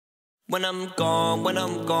When I'm gone,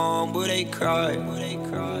 will they cry?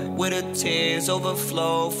 Will the tears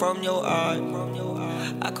overflow from your eye?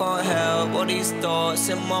 I can't help all these thoughts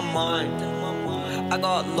in my mind. I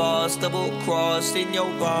got lost, double-crossed in your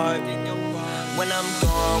vibe. When I'm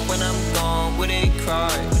gone, will they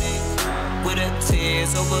cry? Will the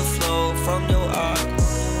tears overflow from your eye?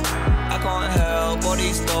 I can't help all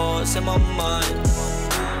these thoughts in my mind.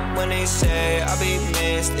 When they say I'll be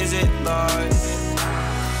missed, is it lies?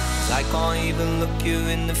 I can't even look you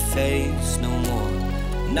in the face no more,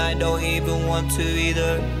 and I don't even want to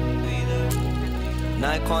either. And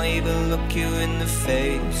I can't even look you in the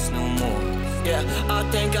face no more. Yeah, I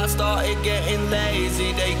think I started getting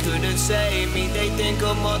lazy. They couldn't save me, they think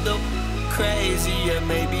I'm mother crazy. Yeah,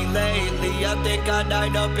 maybe lately I think I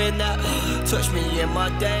died up in that. Touch me in my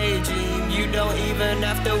daydream. You don't even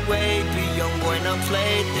have to wait, be young boy, not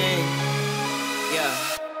plaything.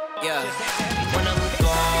 Yeah. When I'm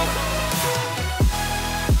gone,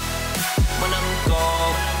 when I'm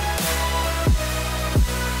gone,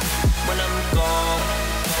 when I'm gone,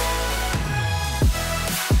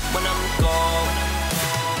 when I'm gone.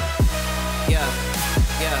 Yeah.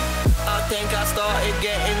 I think I started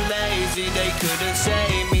getting lazy. They couldn't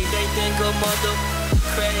save me, they think I'm mother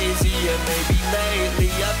crazy. Yeah, maybe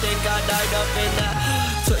lately I think I died up in that.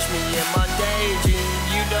 Touch me in my daydream.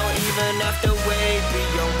 You don't even have to wait, be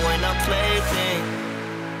young boy, not plaything.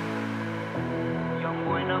 Young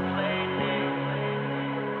boy, not plaything.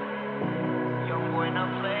 Young boy, not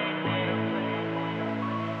plaything.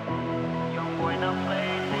 Young boy, not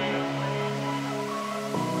plaything.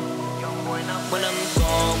 Young boy, not plaything.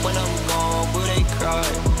 When I'm gone, will they cry?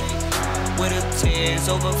 Will the tears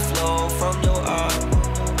overflow from your eye?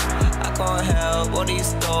 I can't help all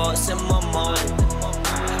these thoughts in my mind.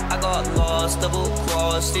 I got lost,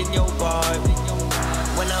 double-crossed in your vibe.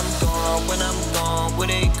 When I'm gone, will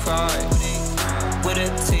they cry? Will the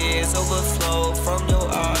tears overflow from your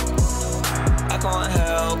eye? I can't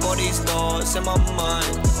help all these thoughts in my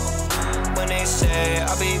mind. When they say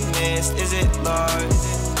I'll be missed, is it lies?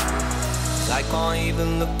 I can't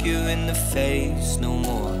even look you in the face no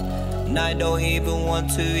more, and I don't even want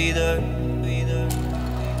to either.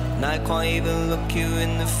 And I can't even look you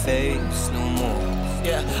in the face no more.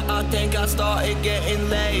 Yeah, I think I started getting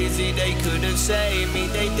lazy. They couldn't save me,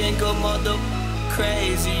 they think I'm mother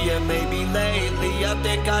crazy. Yeah, maybe lately I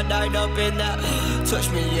think I died up in that. Touch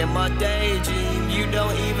me in my daydream. You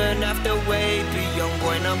don't even have to wait, be young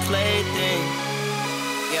boy, not plaything.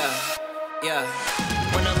 Yeah.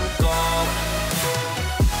 When I'm gone,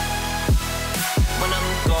 when I'm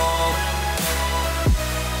gone,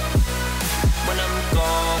 when I'm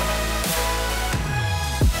gone,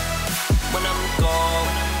 when I'm gone.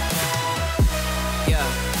 Yeah.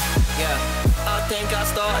 I think I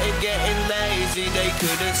started getting lazy. They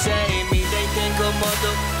couldn't save me, they think I'm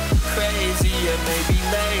mother crazy. Yeah, maybe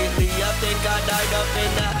lately I think I died up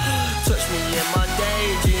in that. Touch me in my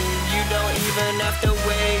daydream. You don't even have to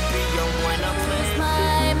wait, be young when I'm playing.